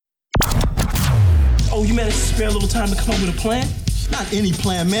So you managed to spare a little time to come up with a plan? Not any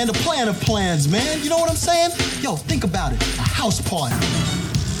plan, man. The plan of plans, man. You know what I'm saying? Yo, think about it. A house party.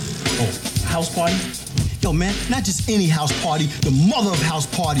 Oh, house party? Yo, man, not just any house party. The mother of house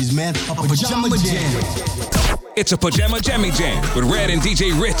parties, man. A pajama jam. It's a Pajama Jammy Jam with Red and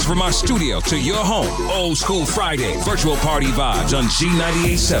DJ Rich from our studio to your home. Old School Friday, virtual party vibes on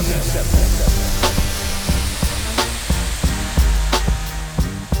G98.7.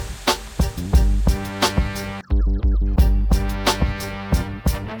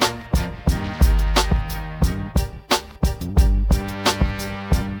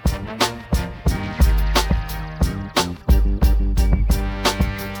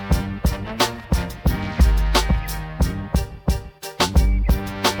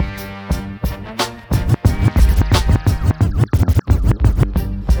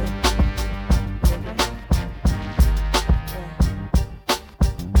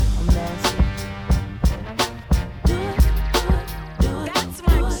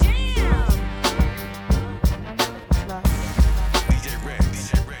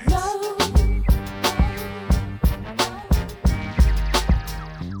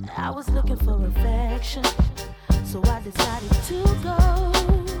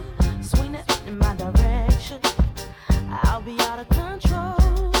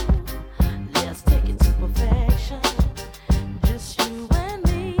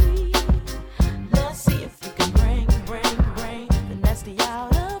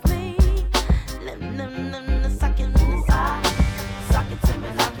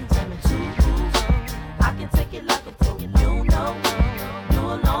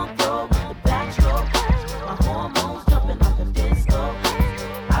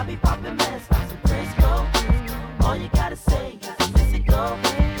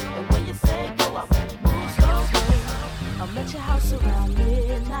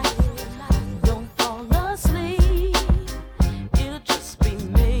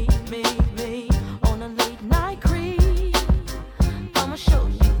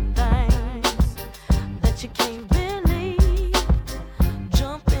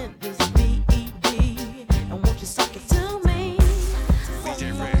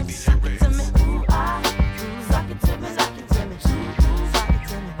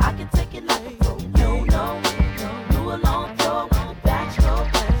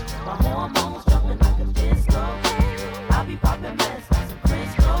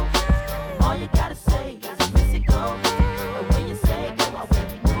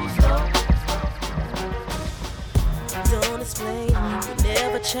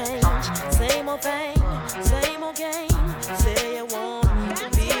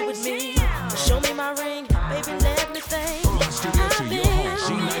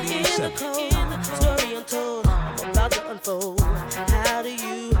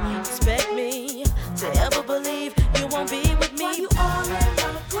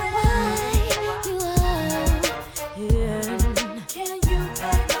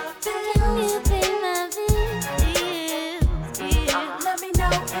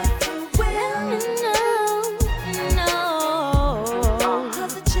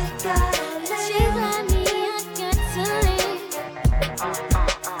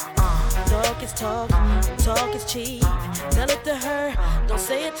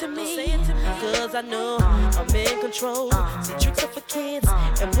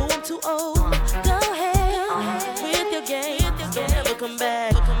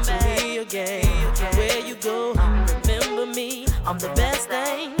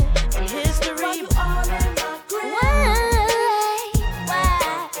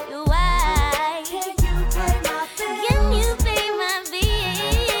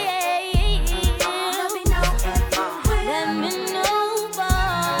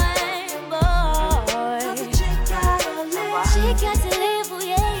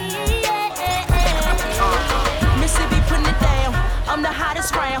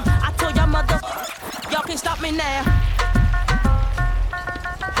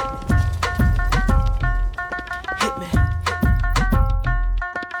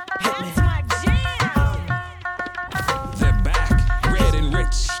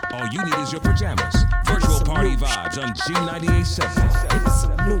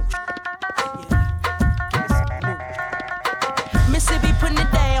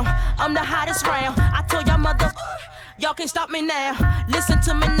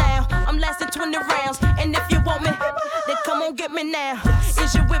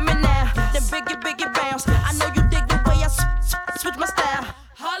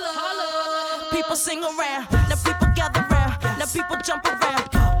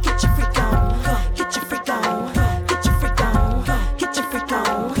 Get your freak on.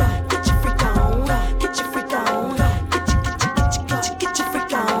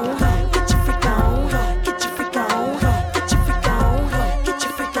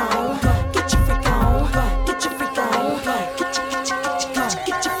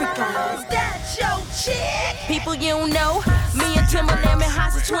 people you don't know. Me and Timberland been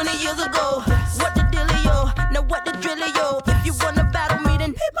hot since 20 years ago. What the dealio? Now what the drillio? If you wanna battle me,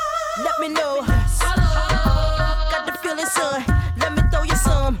 then let me know. Got the feeling, son. Let me throw you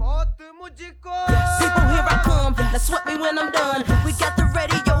some. People, here I come. Now sweat me when I'm done. We got the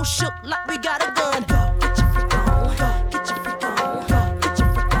radio shook like we got a gun. Get your freak on. Get your freak on. Get your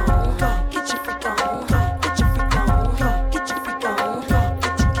freak on. Get your freak on. Get your freak on. Get your freak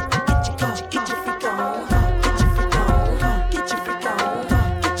on. Get your freak on. Get your freak on.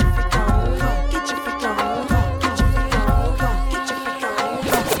 Get your freak on. Get your freak on. Get your freak on. Get your freak on.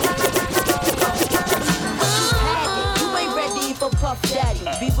 You ain't ready for Puff Daddy.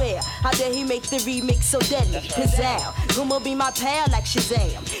 Beware, how dare he make the remix so deadly? Pizzazz, Guma be my pal like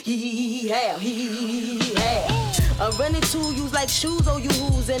Shazam. He-ha. I'm running to yous like shoes, oh you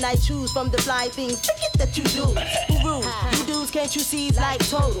who's, and I choose from the fly things. Forget that you do. Who rules? You dudes, can't you see it's like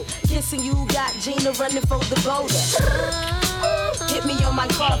total? Kissing you got Gina running for the boulder. Hit me on my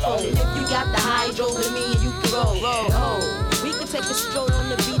car phone. If you got the hydro with me, you can roll. Oh, we can take a stroll on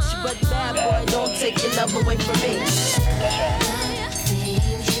the beach, but bad boy, don't take your love away from me.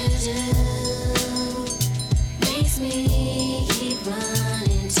 Things you do makes me keep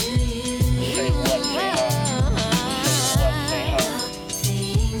running to you.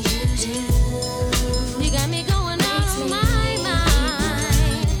 Things you do, you got me going off my mind.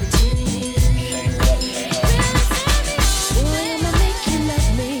 Boy, I'ma make you love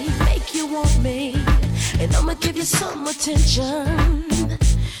me, make you want me, and I'ma give you some attention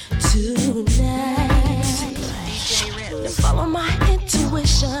tonight. Now follow my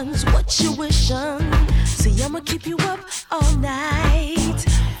intuitions, what you wishin'? See, I'ma keep you up all night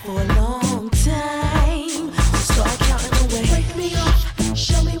for a long time. So start counting away. Break me off,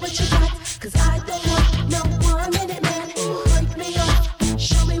 show me what you got, 'cause I don't want no 1 minute man. Break me off,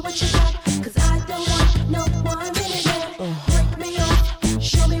 show me what you got, 'cause I don't want no 1 minute man. Break me off,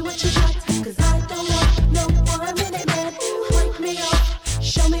 show me what you got, 'cause I don't want no 1 minute man. Break me off,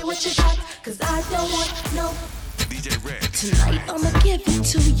 show me what you got, 'cause I don't want no. Tonight I'ma give it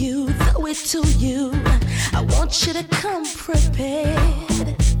to you, throw it to you. I want you to come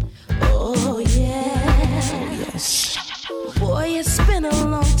prepared. Oh yeah. Yes. Boy, it's been a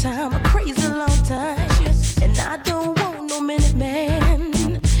long time, a crazy long time, and I don't want no minute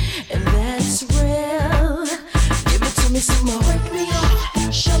man, and that's real. Give it to me some more. Break me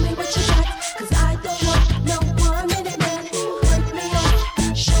off, show me what you got, 'cause I don't want no 1 minute man. Break me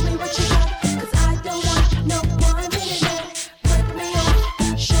off, show me what you got, 'cause I don't want no 1 minute man. Break me off,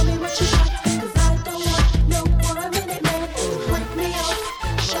 show me what you got, 'cause I don't want no 1 minute man. Break me off,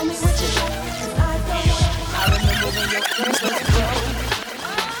 show me what you got, 'cause I don't want. I remember when your ex was broke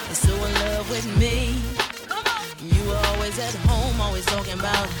and so in love with me. You were always at home, always talking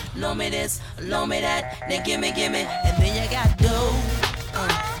about loan me this, loan me that, then gimme, and then you got dough.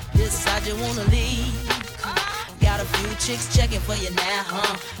 Decide you wanna leave. Got a few chicks checking for you now,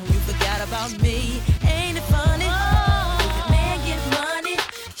 huh? You forgot about me, ain't it funny? If your man get money,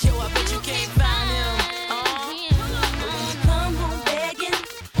 yo, I bet you can't find him. But when you come home begging,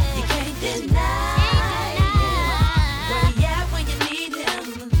 you can't deny. Where he at when you need him?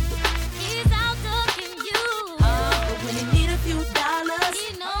 He's out looking you. But when he need a few dollars,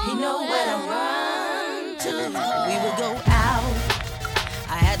 he know where to run to. We would go out,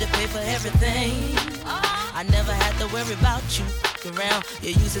 I had to pay for everything. I never had to worry about you around. You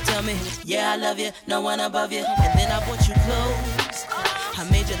used to tell me, yeah, I love you, no one above you. And then I bought you clothes, I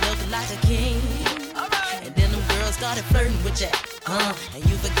made you look like a king. And then them girls started flirting with you, and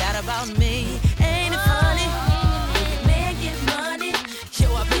you forgot about me. Ain't it funny? When your man get money, yo,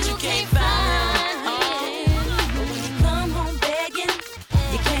 I bet you can't find him. But when you come home begging,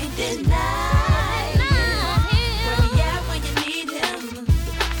 you can't deny. Where he at when you need him?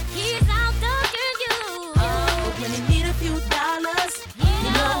 He's out looking you. But when you need a few dollars, you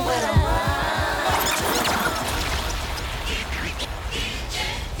know where to run.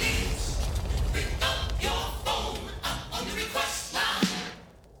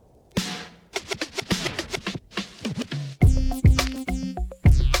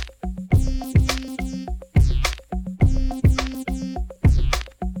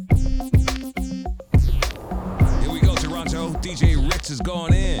 Here we go, Toronto. DJ Ritz is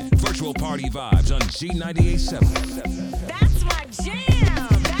going in. Virtual party vibes on G98.7. That's my jam.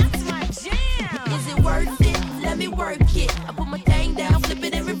 That's my jam. Is it worth it? Let me work it. I put my thing down, flip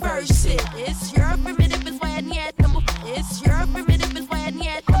it and reverse it. It's your primitive and why yet. It's your primitive and why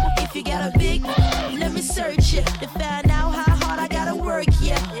yet. If you got a big, let me search it to find out how hard I gotta work.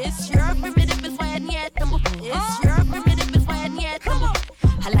 Yeah, it's your primitive and why yet. It's your primitive and why yet.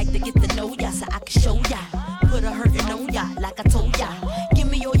 I like to get to know ya so I can show ya. Put a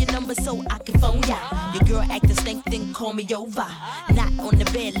call me over. Not on the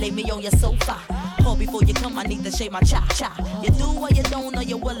bed, lay me on your sofa. Call before you come, I need to shave my cha-cha. You do or you don't, or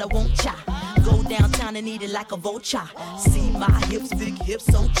you will, I won't cha. Go downtown and eat it like a vulture. See my hips, big hips,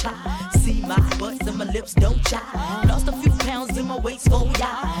 so cha. See my butts and my lips, don't cha. Lost a few pounds in my waist, oh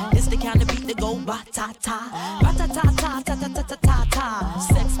yeah. It's the kind of beat that go ba-ta-ta. Ba-ta-ta-ta-ta-ta-ta-ta-ta.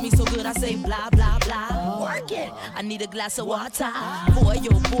 Sex me so good I say blah, blah, blah. Work it, I need a glass of water. Boy,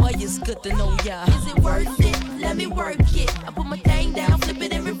 oh boy, it's good to know ya. Is it worth it? Let me work it. I put my thing down, flip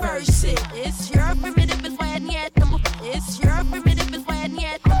it and reverse it. It's your primitive and when yet. It's your primitive and when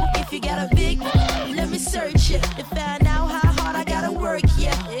yet. If you got a big, let me search it to find out how hard I gotta work.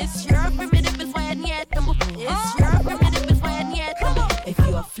 Yeah, it's your primitive and when yet. It's your primitive and when yet. If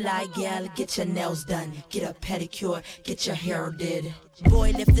you a fly gal, get your nails done, get a pedicure, get your hair did.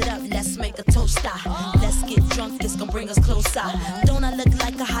 Boy, lift it up, let's make a toaster. Let's get drunk, this gon' bring us closer. Don't I look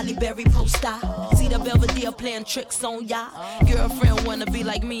like a Halle Berry poster? See the Belvedere playing tricks on ya. Girlfriend wanna be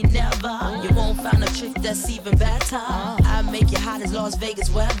like me, never. You won't find a chick that's even better. I make you hot as Las Vegas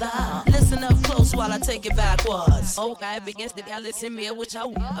weather. Listen up close while I take it backwards. Okay, begins to listen me with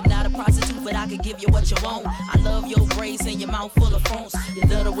you. I'm not a prostitute, but I can give you what you want. I love your braids and your mouth full of phones. You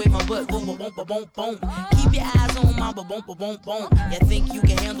love the way my butt boom, boom, boom, boom, boom. Keep your eyes on my boom, boom, boom, boom. You think you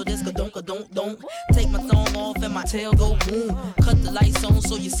can handle this? Don't. Take my thong off and my tail go boom. Cut the lights on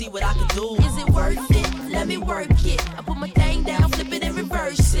so you see what I can do. Is it worth it? Let me work it. I put my thing down, flip it and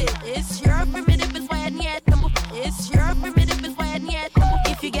reverse it. It's your primitive and when yet. It's your primitive and when yet.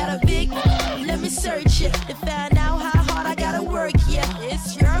 If you got a big, let me search it to find out how hard I gotta work. Yeah,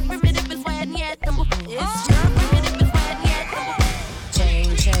 it's your primitive and when yet. It's your primitive and when yet.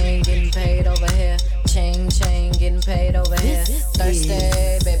 Chain, getting paid over here. Chain, getting paid over here.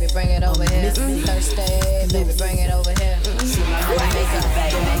 Thursday, baby, bring it over here. Thursday, baby, bring it over here. See my money maker,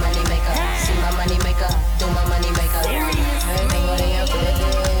 do my money maker. See my money maker, do my money maker. Hey, what in your pretty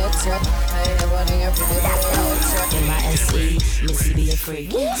truck? Hey, what in your pretty truck? M-I-S-E, Missy be a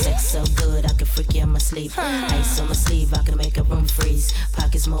freak. Sex so good, I can freak you in my sleep. Ice on my sleeve, I can make a room freeze.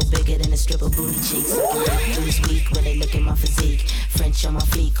 Pockets more bigger than a strip of booty cheeks. I can make dudes weak when they look at my physique. French on my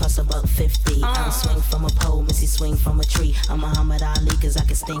feet cost about 50. I don't swing from a pole, Missy swing from a tree. I'm Muhammad Ali, cause I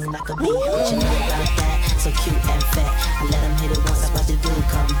can sting like a bee. What you know about that? So cute and fat. I let him hit it once, watch the dude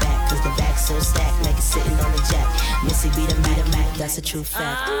come back. Cause the back's so stacked, like it's sitting on the jack. Missy be the Mac, that's a true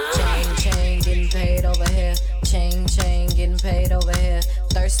fact. Chain, getting paid over here. Chain, getting paid over here.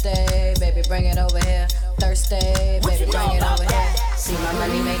 Thursday, baby, bring it over here. Thursday, baby, bring it over here. See my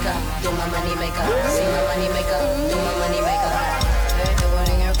money maker, do my money maker. See my money maker, do my money maker. Hey, what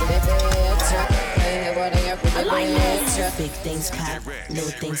in your pretty truck? Hey, what in your pretty truck? Big things pop,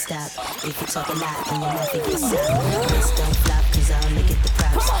 little things stop. If you talk a lot, then your mouth it gets out. This don't flop, cause I only get the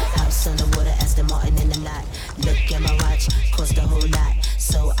props. House on the water, Aston Martin in the lot. Look at my watch, cost a whole lot.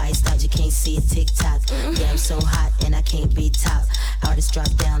 So iced out, you can't see a TikTok. Yeah, I'm so hot and I can't be top. Artists drop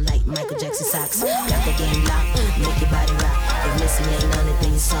down like Michael Jackson socks. Got the game locked, make your body rock. If Missy ain't none of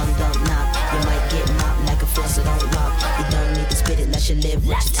things, song don't knock. You might get mopped like a floss, so don't walk. You don't need to spit it, let you live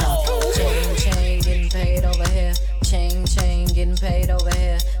what you talk. Chain, getting paid over here. Chain, getting paid over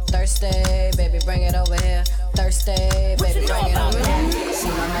here. Thursday, baby, bring it over here. Thursday, baby, bring it over here. See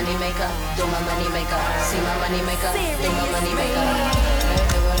my money maker, do my money maker. See my money maker, do my money maker.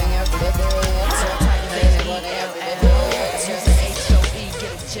 Hey, what in your pretty truck? Hey, what in your pretty truck? H-O-E,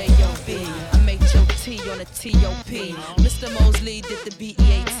 get a J-O-B. I make your T on a T-O-P. Mr. Mosley did the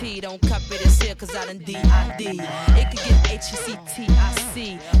B-E-A-T. Don't copy this here cause I done D-I-D. It could get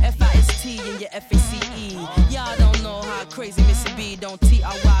H-E-C-T-I-C. F-I-S-T and your F-A-C-E. Y'all don't know how crazy Missy B. Don't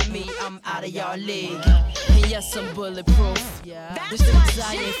T-R-Y me, I'm out of y'all league. And yes, I'm bulletproof. This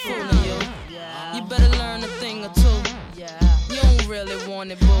desire ain't fooling you. You better learn a thing or two. You don't really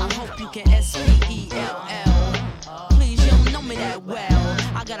want it, boo. I hope you can S-P-E-L-L. Please, you don't know me that well.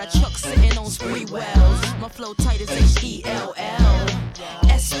 I got a truck sitting on spree wells. My flow tight as H-E-L-L.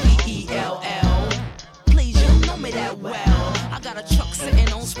 S-P-E-L-L. Please, you don't know me that well. I got a truck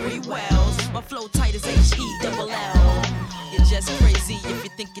sitting on spree wells. My flow tight as H-E-L-L. You're just crazy if you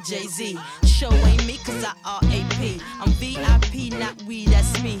think you're Jay-Z. Show ain't me cause I R-A-P. I'm V-I-P, not we,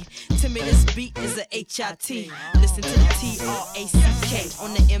 that's me. To me this beat is a H-I-T. Listen to the T-R-A-C-K.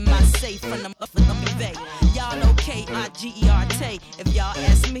 On the M-I-Say from the Bay. Y'all know K-I-G-E-R-T. If y'all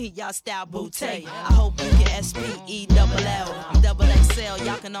ask me, y'all style bootay. I hope you can S-P-E-L-L. I'm double XL,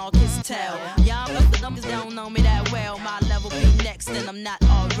 y'all can all kiss tell. Y'all know the numbers don't know me that well. My level be next and I'm not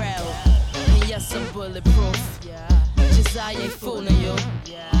R-L. And yes, I'm bulletproof. I ain't fooling you.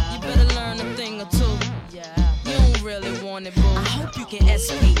 You better learn a thing or two. You don't really want it, boo. I hope you can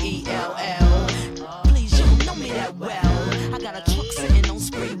S-P-E-L-L. Please, you don't know me me that well. I got a truck sitting on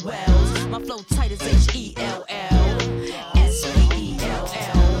spree wells. My flow tight as Hell. SPELL.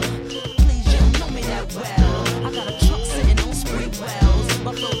 Please, you know me that well. I got a truck sitting on spree wells.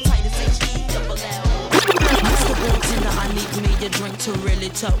 My flow tight as HELL. Mr. Bartender, I need me a drink to really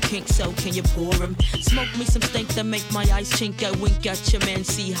talk kink, so can you pour him? Smoke me some stink to make my eyes chink. I wink at your man,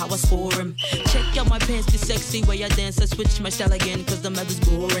 see how I score him. Check out my pants, the sexy way I dance. I switch my style again, cause the mother's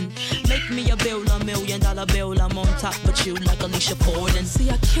boring. Make me a bill, $1 million bill. I'm on top, but you like Alicia Forden. See,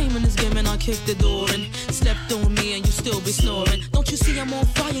 I came in this game and I kicked the door in. Slept on me and you still be snoring. Don't you see I'm on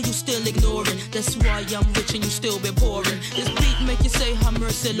fire, you still ignoring. That's why I'm rich and you still be pouring. This beat make you say, have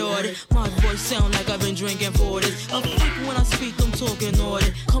mercy, Lord. My voice sound like I've been drinking 40s. A freak when I speak, I'm talking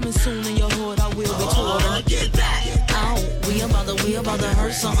order. Coming soon in your hood, I will be touring. Get back! Ow, we about to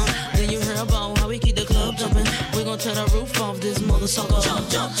hurt something. Then you hear about how we keep the club jumping. We gon' tear the roof off this mother sucker. Jump,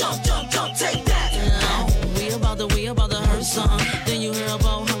 take that! Ow, we about to hurt something. Then you hear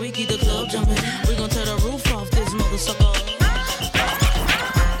about how we keep the club jumping. We gon' tear the roof off this mother sucker.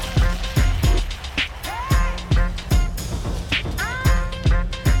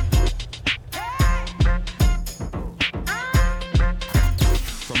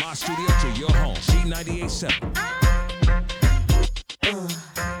 Studio to your home, G98.7.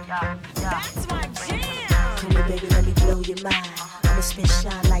 That's my jam. Come here, baby, let me blow your mind. I'ma spin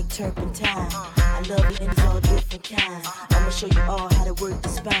shine like turpentine. I love it in all different kinds. I'ma show you all how to work the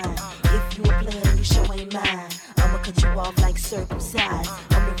spine. If you a player, then you show ain't mine. I'ma cut you off like circumcised.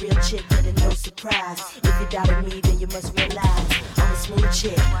 I'm a real chick, getting no surprise. If you doubted me, then you must realize I'm a smooth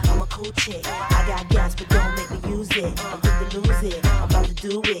chick, I'm a cool chick. I got gas, but don't make me use it. I'm quick to lose it, I'm about to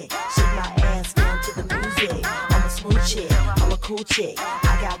do it. Shake my ass down to the music. I'm a smooth chick, I'm a cool chick.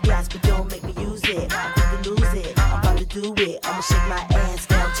 I got gas, but don't make me use it. I'm quick to lose it, I'm about to do it. I'ma shake my ass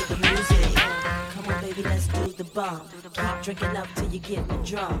down to the music. Come on, baby, let's do the bump. Keep drinking up till you get me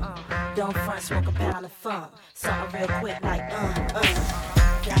drunk. Don't front, smoke a pound of funk. Something real quick like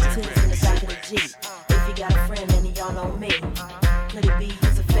Got tits in the back of the Jeep. If you got a friend, then he all on me. Could it be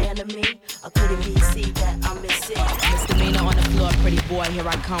he's a fan of me? Or could it be see that I'm missing? Misdemeanor on the floor, pretty boy, here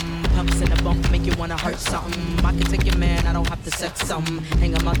I come. Pumps in the bump, make you wanna hurt something. I can take your man, I don't have to sex some.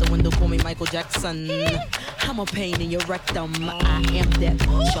 Hang him out the window, call me Michael Jackson. I'm a pain in your rectum. I am that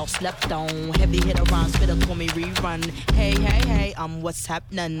bitch y'all slept on. Heavy hitter rhyme, spitter, call me rerun. Hey, I'm what's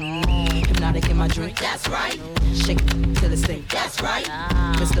happening. Hypnotic in my drink, that's right. Shake it till it's stink, that's right.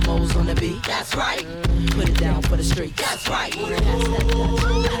 Mr. Mo's on the beat, that's right. Put it down for the street, that's right. Pass that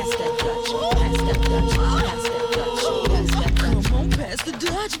Dutch, pass that Dutch, pass that Dutch, pass that Dutch. Come on, pass the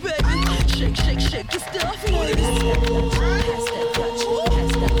Dutch, baby. Shake your stuff, ladies. Pass that Dutch,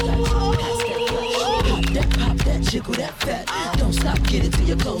 pass that Dutch, pass that Dutch. Pop that, jiggle that fat. Don't stop, get it till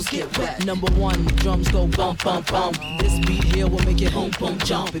your clothes get wet. Number one, drums go bump, bump, bump. This beat here will make it boom, boom,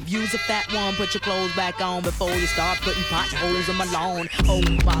 jump. If you's a fat one, put your clothes back on before you start putting potholes in my lawn. Oh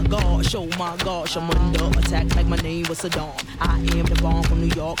my gosh, I'm under attack like my name was Saddam. I am the bomb from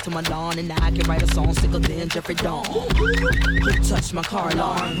New York to Milan, and I can write a song sicker than Jeffrey Dawn. Who touched my car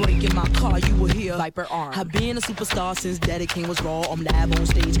alarm? Breaking my car, you will hear Viper arm. I've been a superstar since Daddy King was raw. I'm live on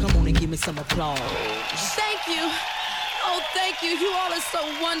stage, come on and give me some applause. Thank you. Oh, thank you. You all are so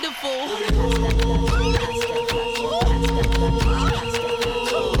wonderful.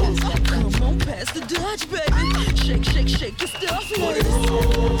 Come on, pass the Dutch, baby. Shake your stuff, ladies.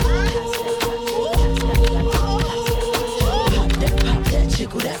 Pop that,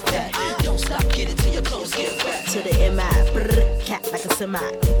 jiggle that fat. Don't stop, get it till your clothes get wet. To the MI, cat like a semi.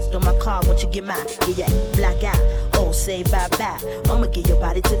 Throw my car, won't you get mine? Yeah, black out. Oh, say bye-bye. I'ma get your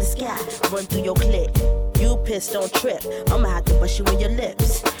body to the sky. Run through your clip. You pissed, don't trip. I'ma have to bust you in your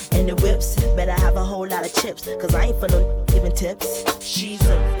lips. And the whips, better have a whole lot of chips. Cause I ain't for no giving tips. She's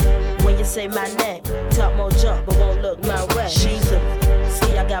a, when you say my name, talk more jump, but won't look my way. She's a,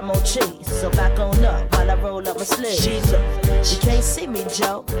 see I got more cheese, so back on up while I roll up my sleeves. She's a, you can't see me,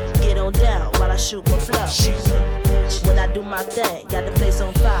 Joe. Get on down while I shoot my flow. She's a, when I do my thing, got the place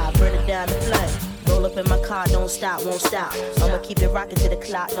on fire, burn it down the flame. Roll up in my car, don't stop, won't stop. I'ma keep it rockin' till the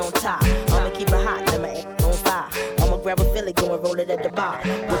clock don't top. I'ma keep it hot, let my ass on fire. I'ma grab a Philly, go and roll it at the bar.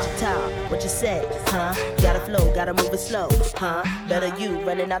 What you talk, what you say, huh? Gotta flow, gotta move it slow, huh? Better you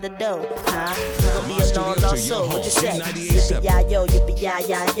running out the door, huh? Gonna be a long lost soul, what you say? Yippee-yi-yo,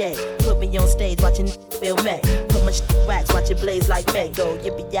 yippee-yi-yi-yay. Put me on stage, watching feel me. Put my wax, watch it blaze like me. Go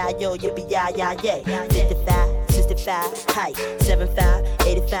yippee-yi-yo, yippee-yi-yi-yay. 55, 65, height, 75,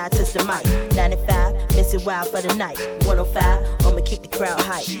 85, touch the mic, 95, miss it wild for the night, 105, I'ma keep the crowd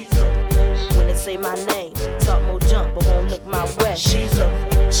hype. When they say my name, talk more jump, but won't look my way. She's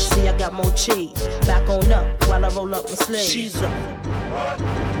a, bitch. See, I got more cheese. Back on up while I roll up my sleeves. She's up.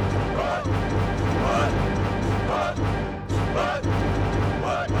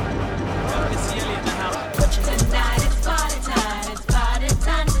 Tonight it's party time. It's party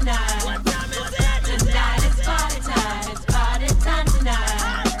time tonight. What time is it? Tonight it's party time. It's party time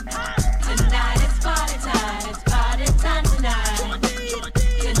tonight. Tonight it's party time. It's party time tonight.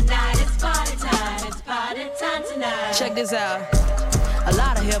 Tonight it's party time. It's party time tonight. Check this out. A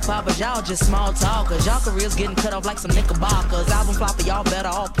lot of hip-hop, but y'all just small talkers. Y'all careers getting cut off like some knickerbockers. Album flopper, y'all better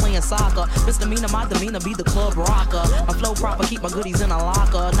all playing soccer. Misdemeanor, my demeanor, be the club rocker. My flow proper, keep my goodies in a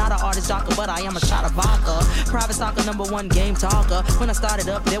locker. Not an artist jocker, but I am a shot of vodka. Private stalker, #1 game talker. When I started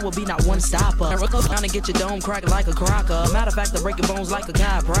up, there will be not one stopper. And rook up down and get your dome cracked like a cracker. Matter of fact, I break your bones like a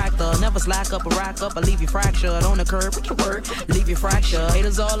chiropractor. Never slack up or rack up, I leave you fractured. On the curb, with your word, leave you fractured.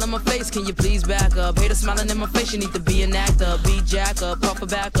 Haters all in my face, can you please back up? Haters smiling in my face, you need to be an actor. Be jack up. Puff a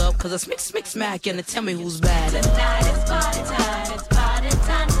back up, cause I smack, smack, and tell me who's bad. Tonight it's party time, it's party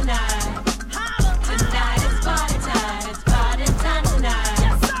time tonight. Tonight it's party time, it's party time tonight.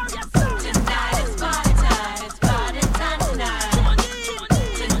 Tonight it's party time, it's party time tonight.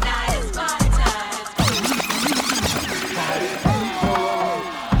 Tonight it's party time. Party people,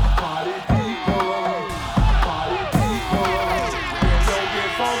 party people, party people. Don't get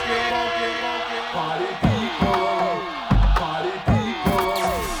funky, party people.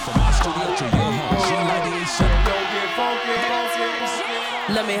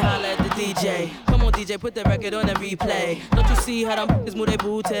 Let me holler at the DJ. Come on, DJ, put that record on and replay. Don't you see how them niggas move their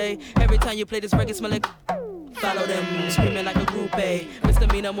booty? Every time you play this record, smell like. Follow them, screaming like a groupie.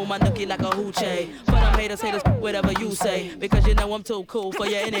 Misdemeanor, move my nookie like a hoochie. For them haters, whatever you say. Because you know I'm too cool for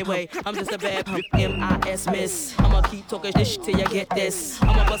you anyway. I'm just a bad M.I.S. miss. I'ma keep talking this shit till you get this.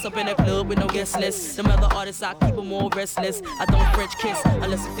 I'ma bust up in the club with no guest list. Them other artists, I keep them more restless. I don't French kiss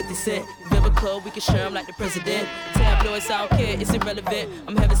unless it's 50 Cent. Vivica, we can share them like the president. Tabloids, I don't care, it's irrelevant.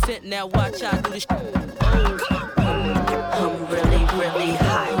 I'm heaven sent, now watch I do this shit. I'm really, really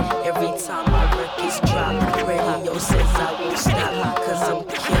hot. Every time my records drop, radio says I won't stop, cause I'm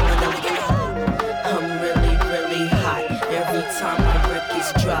killing them. I'm really, really hot. Every time my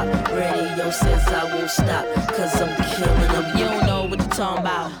records drop, radio says I won't stop, cause I'm killing them. You don't know what you're talking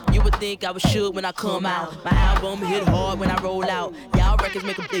about. You would think I was shook when I come out. My album hit hard when I roll out. Y'all records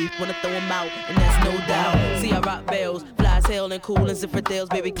make a beef when I throw them out, and that's no doubt. See, I rock bells, fly as hell and cool as infidels.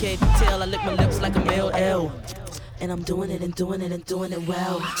 Baby, can't you tell I lick my lips like a male L? And I'm doing it and doing it and doing it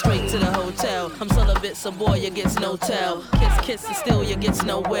well. Straight to the hotel. I'm celibate, so boy, you gets no tell. Kiss, and still you gets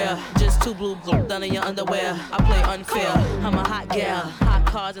nowhere. Just two blue down in your underwear. I play unfair. I'm a hot gal. Hot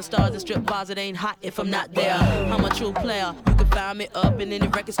cars and stars and strip bars. It ain't hot if I'm not there. I'm a true player. You can find me up in any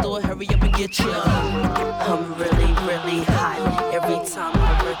record store. Hurry up and get you. I'm really, really hot. Every time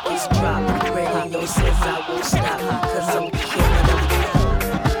my records drop, radio says I won't stop, cause I'm killing them.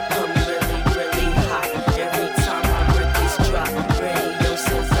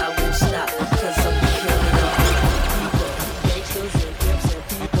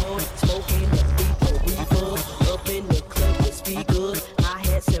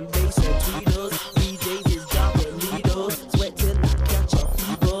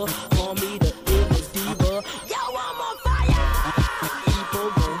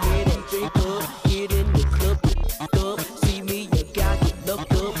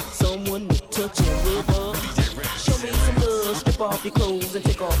 Off your clothes and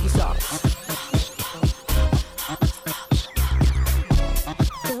take off your socks.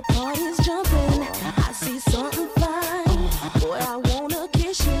 The party's jumping. I see something fine. Boy, I wanna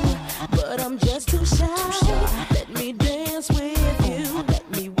kiss you, but I'm just too shy. Let me dance with you. Let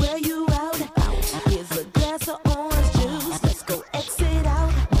me wear you out. Here's a glass of orange juice. Let's go exit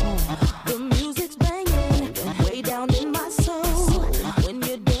out. The music's banging way down in my soul. When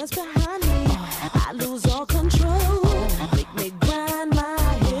you dance behind me, I lose all control. Grind my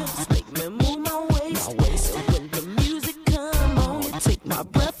hips, make me move my waist. So when the music come on, it take my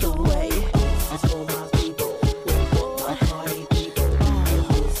breath away. This is for my people, my party people.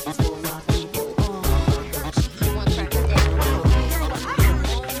 This is for my people. You want to crack it down?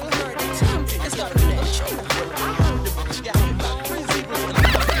 It's gonna be that show.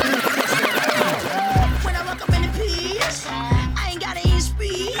 When I walk up in the piece, I ain't gotta eat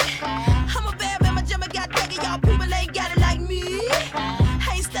speed. I'm a bad man, my jumper got dagger. Y'all people ain't got it like me.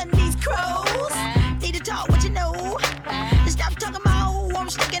 I ain't studying these crows. Need to talk what you know. Stop talking about who I'm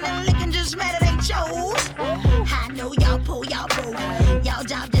sticking and licking, just mad it ain't yours. I know y'all pull, y'all broke. Y'all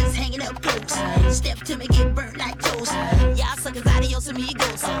job just hanging up close. Step to me, get burnt like toast. Y'all suckers, adios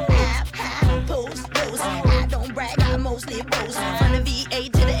amigos. Post, I don't brag, I mostly boast. From the VA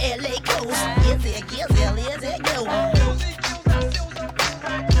to the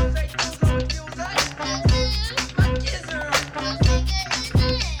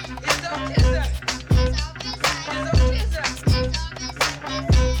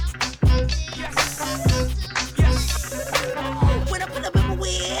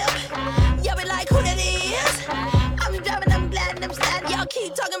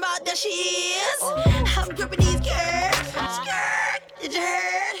talking about? There she is. I'm gripping these curves. Skirt, did you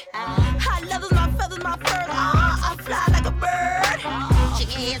heard? High leathers, my feathers, my fur. I fly like a bird.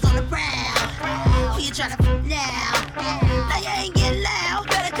 Shake your hands on the ground. Who you trying to now?